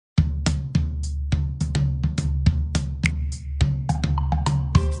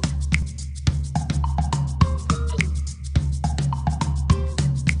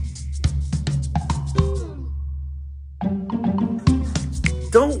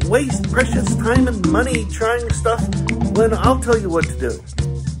Don't waste precious time and money trying stuff when I'll tell you what to do.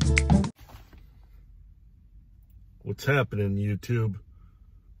 What's happening, YouTube?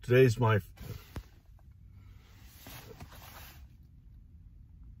 Today's my...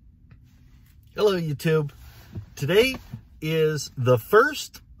 Hello, YouTube. Today is the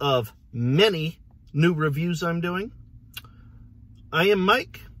first of many new reviews I'm doing. I am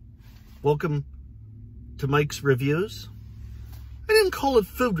Mike. Welcome to Mike's Reviews. I didn't call it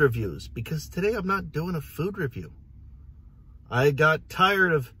food reviews because today I'm not doing a food review. I got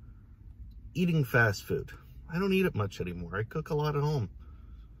tired of eating fast food. I don't eat it much anymore. I cook a lot at home.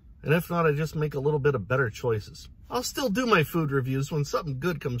 And if not, I just make a little bit of better choices. I'll still do my food reviews when something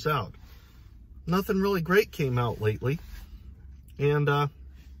good comes out. Nothing really great came out lately. And I've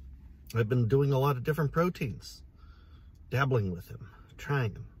been doing a lot of different proteins. Dabbling with them.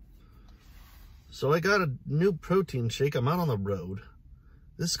 Trying them. So I got a new protein shake. I'm out on the road.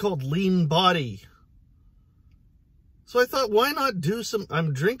 This is called Lean Body. So I thought, why not do some...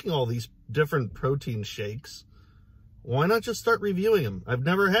 I'm drinking all these different protein shakes. Why not just start reviewing them? I've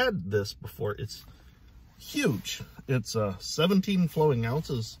never had this before. It's huge. It's 17 flowing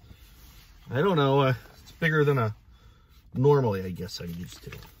ounces. I don't know. It's bigger than a... Normally, I guess I'm used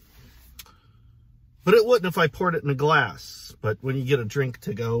to. But it wouldn't if I poured it in a glass. But when you get a drink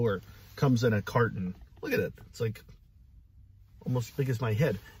to go or... comes in a carton. Look at it. It's like almost as big as my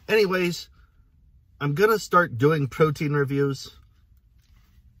head. Anyways, I'm going to start doing protein reviews.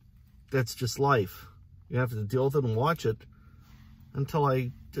 That's just life. You have to deal with it and watch it until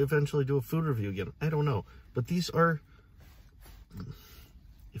I eventually do a food review again. I don't know. But these are,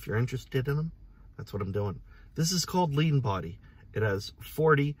 if you're interested in them, that's what I'm doing. This is called Lean Body. It has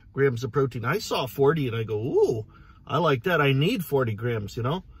 40 grams of protein. I saw 40 and I go, ooh, I like that. I need 40 grams, you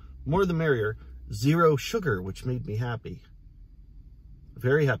know? More the merrier. 0 sugar, which made me happy.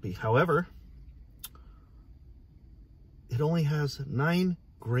 Very happy. However, it only has 9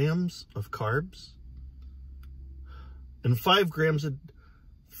 grams of carbs and 5 grams of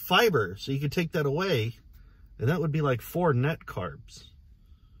fiber. So you could take that away, and that would be like 4 net carbs.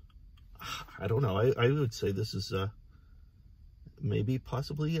 I don't know. I would say this is maybe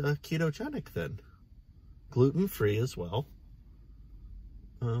possibly ketogenic then. Gluten-free as well.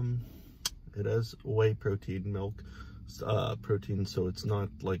 It has whey protein, milk protein, so it's not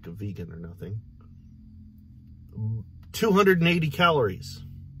like a vegan or nothing. 280 calories.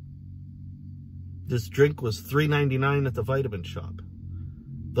 This drink was $3.99 at the vitamin shop.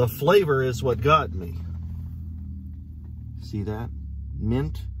 The flavor is what got me. See that?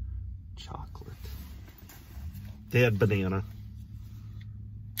 Mint chocolate. They had banana,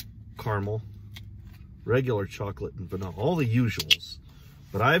 caramel, regular chocolate, and vanilla. All the usuals.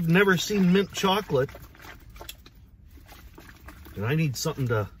 But I've never seen mint chocolate. And I need something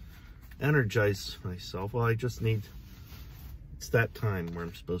to energize myself. Well, I just need... It's that time where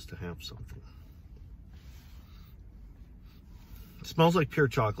I'm supposed to have something. It smells like pure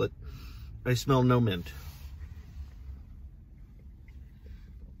chocolate. I smell no mint.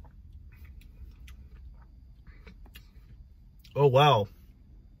 Oh, wow.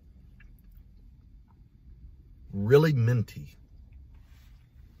 Really minty.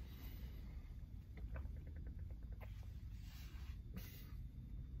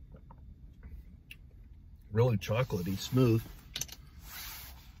 Really chocolatey, smooth.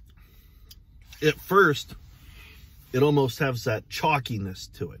 At first, it almost has that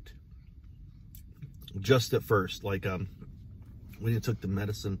chalkiness to it. Just at first, like when you took the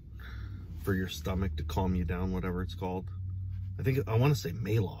medicine for your stomach to calm you down, whatever it's called. I want to say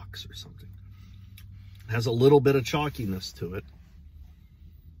Maalox or something. It has a little bit of chalkiness to it.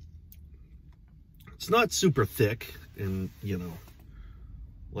 It's not super thick and, you know,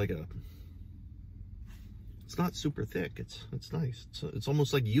 like a... It's not super thick. It's nice. It's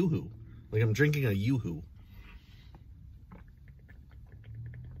almost like Yoo-hoo. Like I'm drinking a Yoo-hoo.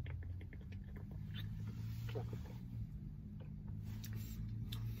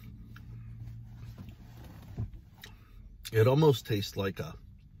 It almost tastes like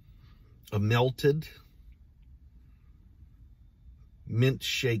a melted mint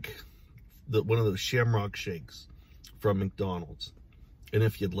shake, one of those Shamrock shakes from McDonald's. And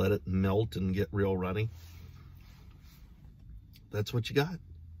if you'd let it melt and get real runny, that's what you got.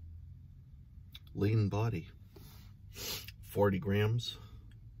 Lean Body. 40 grams.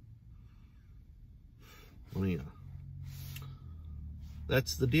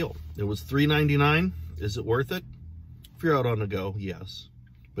 That's the deal. It was $3.99. Is it worth it? If you're out on the go, yes.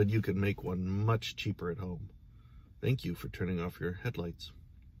 But you can make one much cheaper at home. Thank you for turning off your headlights.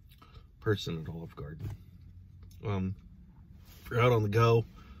 Person at Olive Garden. If you're out on the go,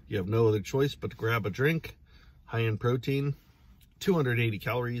 you have no other choice but to grab a drink, high in protein, 280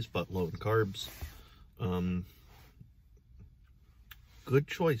 calories, but low in carbs. Good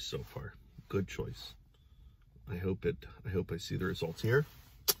choice so far. Good choice. I hope I see the results here.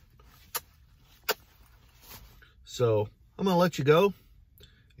 So I'm gonna let you go,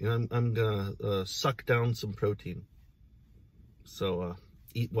 and I'm gonna suck down some protein. So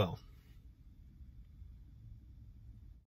eat well.